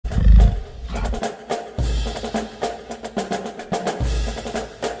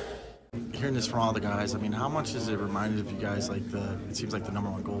this from all the guys. I mean, how much is it reminded of you guys? Like it seems like the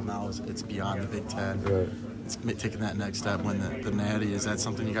 #1 goal now is it's beyond the Big Ten. Right. It's taking that next step when the Natty. Is that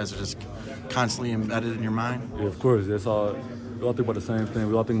something you guys are just constantly embedded in your mind? Yeah, of course. That's all. We all think about the same thing.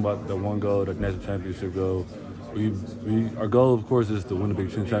 We all think about the one goal, the national championship goal. Our goal, of course, is to win the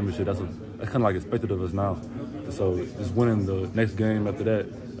Big Ten championship. That's kind of like expected of us now. So just winning the next game after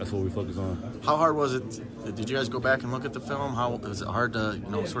that, that's what we focus on. How hard was it? Did you guys go back and look at the film? How was it hard to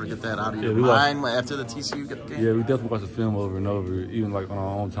sort of get that out of your mind after the TCU game? Yeah, we definitely watched the film over and over, even like on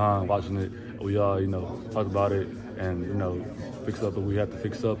our own time watching it. We all talked about it and fix up what we had to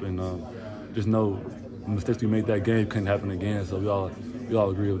fix up and just know the mistakes we made that game couldn't happen again. So we all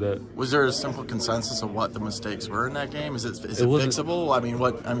agree with that. Was there a simple consensus of what the mistakes were in that game? Is it fixable?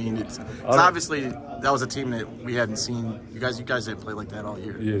 It's obviously that was a team that we hadn't seen. You guys didn't play like that all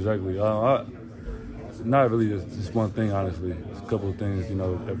year. Yeah, exactly. Not really just one thing, honestly. It's a couple of things,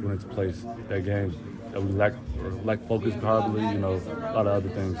 that went into place that game that we lack focus probably. A lot of other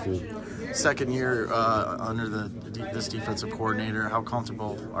things too. Second year under this defensive coordinator, how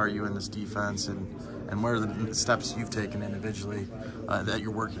comfortable are you in this defense, and what are the steps you've taken individually that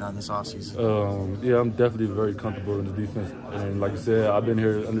you're working on this offseason? Yeah, I'm definitely very comfortable in the defense, and like I said, I've been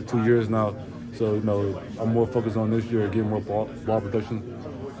here under 2 years now, so I'm more focused on this year, getting more ball production,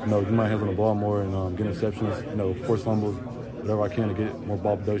 getting my hands on the ball more and getting interceptions, force fumbles, whatever I can to get more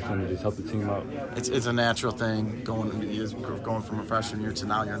ball production and just help the team out. It's a natural thing going from a freshman year to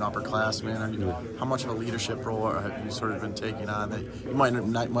now you're an upperclassman. How much of a leadership role have you sort of been taking on that you might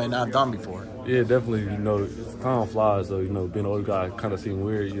not have done before? Yeah, definitely. Time flies, so being an older guy kind of seems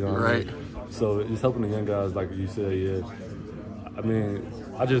weird. Right. So it's helping the young guys, like you said. Yeah. I mean,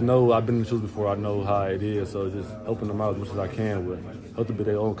 I just know I've been in the shoes before. I know how it is, so just helping them out as much as I can with help them build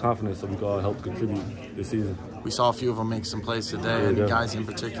their own confidence, so we can all help contribute this season. We saw a few of them make some plays today. Any guys in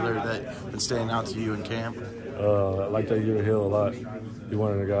particular that been standing out to you in camp? I like that year Hill a lot. He's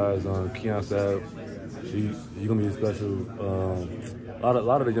one of the guys. Keon Sabb, he's gonna be special. A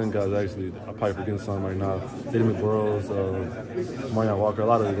lot of the young guys actually. I'm probably forgetting some right now. David McBurrows, Marion Walker, a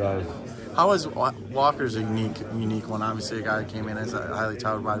lot of the guys. How is Walker's a unique one? Obviously, a guy that came in as a highly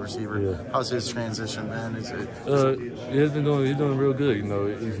touted wide receiver. Yeah. How's his transition, man? He's doing real good.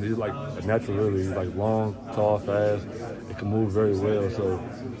 He's like a natural, really. He's like long, tall, fast. He can move very well. So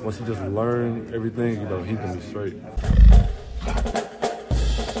once he just learns everything, he's gonna be straight.